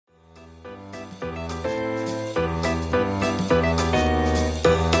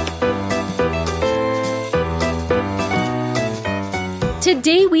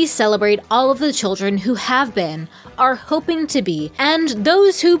Today we celebrate all of the children who have been, are hoping to be, and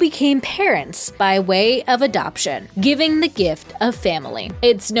those who became parents by way of adoption, giving the gift of family.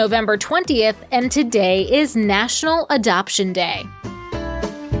 It's November 20th, and today is National Adoption Day.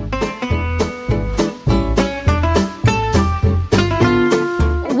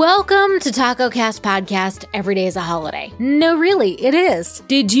 Welcome to TacoCast Podcast, Every Day is a Holiday. No, really, it is.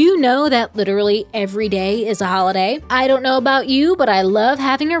 Did you know that literally every day is a holiday? I don't know about you, but I love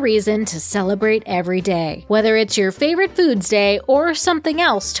having a reason to celebrate every day. Whether it's your favorite foods day or something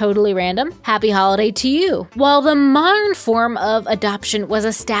else totally random, happy holiday to you. While the modern form of adoption was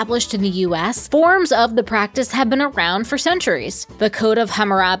established in the US, forms of the practice have been around for centuries. The Code of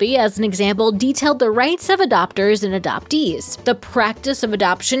Hammurabi, as an example, detailed the rights of adopters and adoptees. The practice of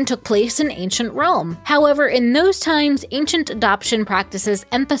adoption took place in ancient Rome. However, in those times, ancient adoption practices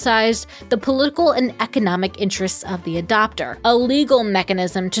emphasized the political and economic interests of the adopter, a legal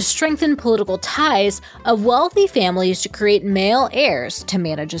mechanism to strengthen political ties of wealthy families to create male heirs to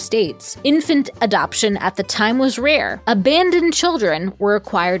manage estates. Infant adoption at the time was rare. Abandoned children were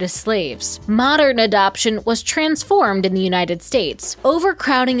acquired as slaves. Modern adoption was transformed in the United States.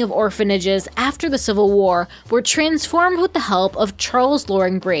 Overcrowding of orphanages after the Civil War were transformed with the help of Charles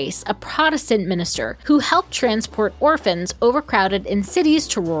Loring Brace, a Protestant minister who helped transport orphans overcrowded in cities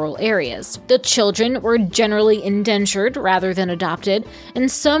to rural areas. The children were generally indentured rather than adopted,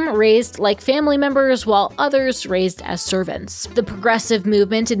 and some raised like family members while others raised as servants. The progressive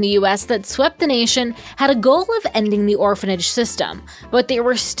movement in the US that swept the nation had a goal of ending the orphanage system, but there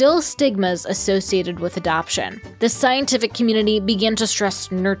were still stigmas associated with adoption. The scientific community began to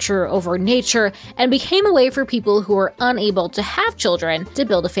stress nurture over nature and became a way for people who were unable to have children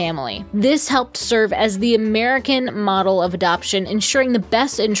to build a family. This helped serve as the American model of adoption, ensuring the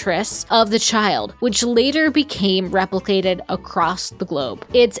best interests of the child, which later became replicated across the globe.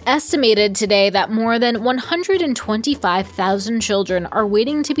 It's estimated today that more than 125,000 children are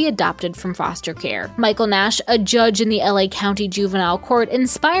waiting to be adopted from foster care. Michael Nash, a judge in the LA County Juvenile Court,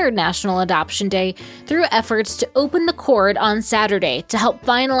 inspired National Adoption Day through efforts to open the court on Saturday to help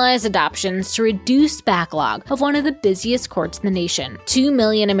finalize adoptions to reduce backlog of one of the busiest courts in the nation. 2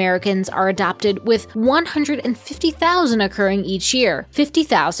 million Americans are adopted, with 150,000 occurring each year,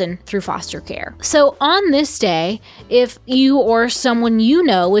 50,000 through foster care. So on this day, if you or someone you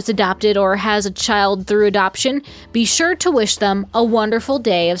know is adopted or has a child through adoption, be sure to wish them a wonderful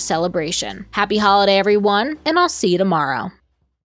day of celebration. Happy holiday, everyone, and I'll see you tomorrow.